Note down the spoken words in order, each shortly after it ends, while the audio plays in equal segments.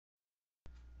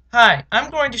Hi, I'm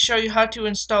going to show you how to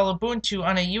install Ubuntu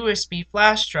on a USB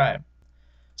flash drive.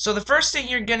 So the first thing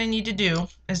you're going to need to do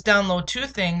is download two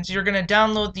things. You're going to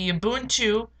download the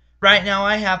Ubuntu. Right now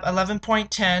I have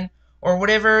 11.10 or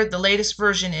whatever the latest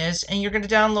version is, and you're going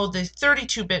to download the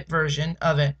 32-bit version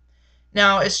of it.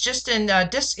 Now it's just in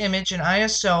disk image and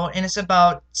ISO, and it's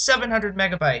about 700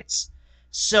 megabytes.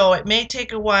 So it may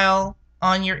take a while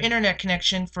on your internet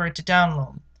connection for it to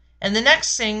download. And the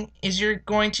next thing is you're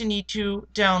going to need to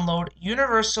download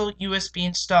Universal USB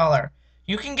Installer.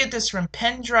 You can get this from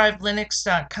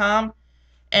pendrivelinux.com,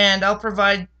 and I'll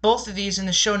provide both of these in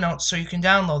the show notes so you can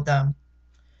download them.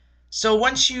 So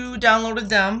once you downloaded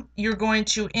them, you're going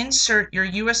to insert your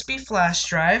USB flash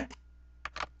drive,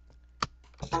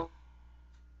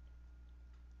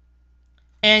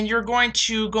 and you're going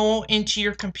to go into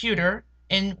your computer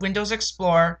in Windows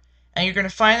Explorer, and you're going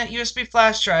to find that USB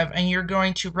flash drive, and you're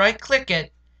going to right click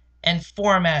it and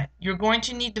format. You're going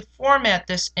to need to format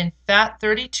this in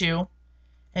FAT32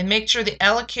 and make sure the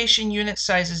allocation unit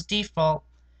size is default,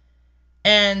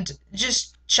 and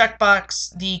just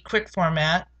checkbox the quick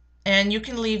format, and you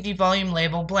can leave the volume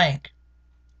label blank.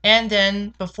 And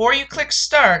then before you click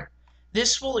start,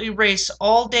 this will erase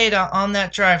all data on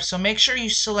that drive, so make sure you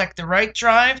select the right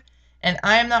drive, and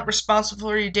I am not responsible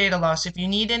for your data loss. If you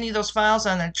need any of those files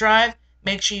on that drive,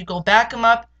 make sure you go back them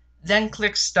up, then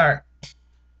click start.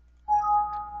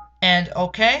 And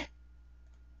OK.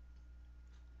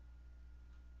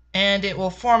 And it will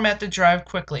format the drive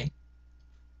quickly.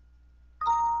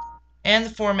 And the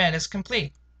format is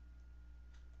complete.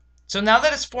 So now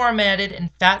that it's formatted in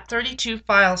FAT32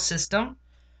 file system,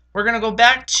 we're going to go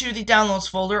back to the downloads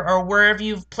folder or wherever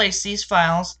you've placed these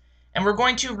files, and we're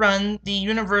going to run the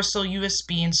Universal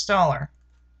USB installer.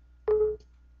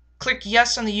 Click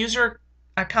yes on the user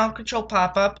account control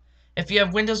pop-up if you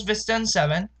have Windows Vista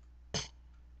 7.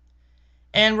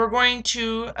 And we're going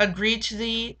to agree to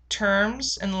the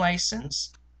terms and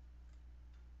license.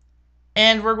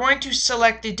 And we're going to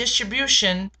select the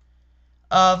distribution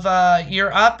of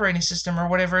your operating system, or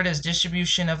whatever it is,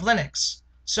 distribution of Linux.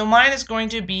 So mine is going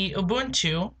to be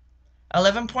Ubuntu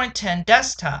 11.10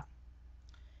 desktop.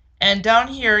 And down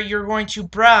here you're going to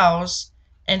browse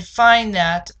and find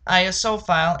that ISO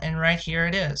file, and right here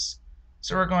it is.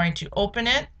 So we're going to open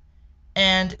it,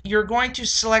 and you're going to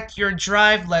select your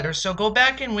drive letter. So go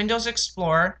back in Windows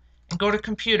Explorer and go to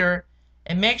Computer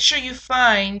and make sure you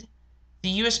find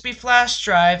the USB flash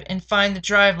drive and find the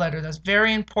drive letter. That's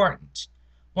very important.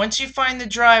 Once you find the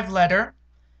drive letter,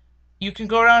 you can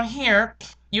go down here.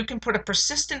 You can put a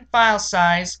persistent file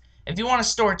size. If you want to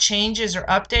store changes or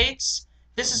updates,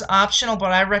 this is optional,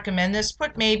 but I recommend this.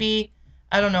 Put maybe,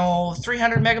 I don't know,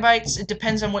 300 megabytes. It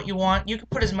depends on what you want. You can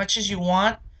put as much as you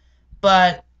want,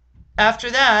 but after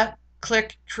that,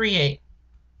 click Create.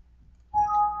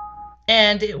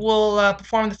 And it will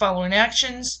perform the following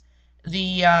actions.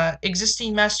 The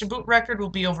existing master boot record will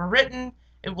be overwritten.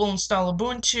 It will install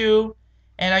Ubuntu.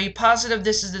 And are you positive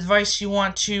this is the device you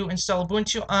want to install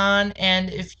Ubuntu on? And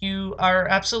if you are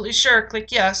absolutely sure,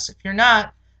 click yes. If you're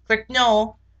not, click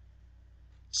no.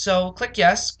 So click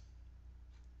yes.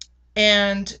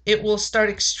 And it will start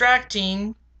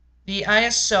extracting the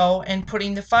ISO and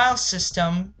putting the file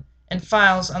system and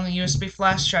files on the USB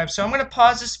flash drive. So I'm going to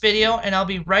pause this video and I'll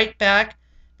be right back,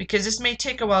 because this may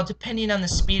take a while depending on the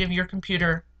speed of your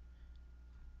computer.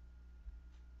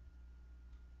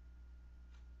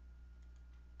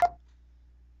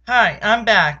 Hi, I'm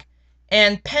back,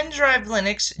 and Pendrive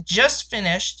Linux just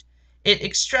finished. It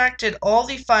extracted all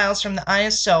the files from the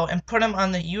ISO and put them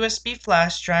on the USB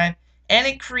flash drive, and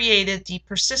it created the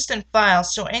persistent file,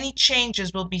 so any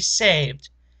changes will be saved.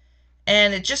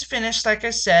 And it just finished, like I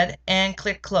said, and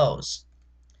click close.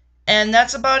 And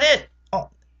that's about it.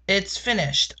 It's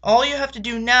finished. All you have to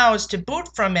do now is to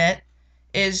boot from it.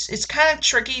 It's kind of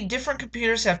tricky. Different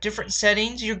computers have different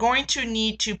settings. You're going to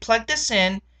need to plug this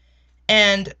in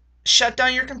and shut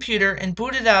down your computer and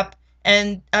boot it up.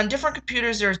 And on different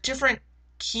computers there's different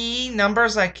key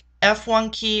numbers, like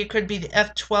F1 key, it could be the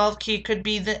F12 key, it could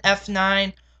be the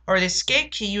F9 or the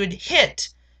escape key you would hit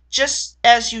just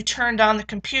as you turned on the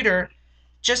computer,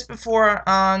 just before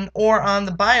on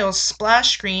the BIOS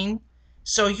splash screen,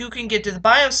 so you can get to the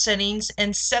BIOS settings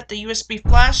and set the USB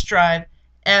flash drive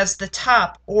as the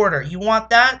top order. You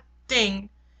want that thing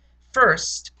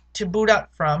first to boot up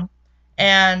from,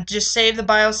 and just save the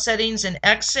BIOS settings and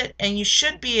exit, and you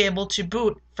should be able to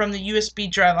boot from the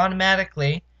USB drive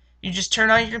automatically. You just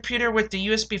turn on your computer with the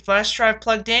USB flash drive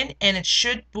plugged in, and it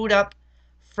should boot up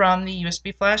from the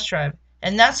USB flash drive.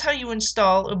 And that's how you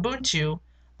install Ubuntu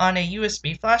on a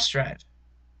USB flash drive.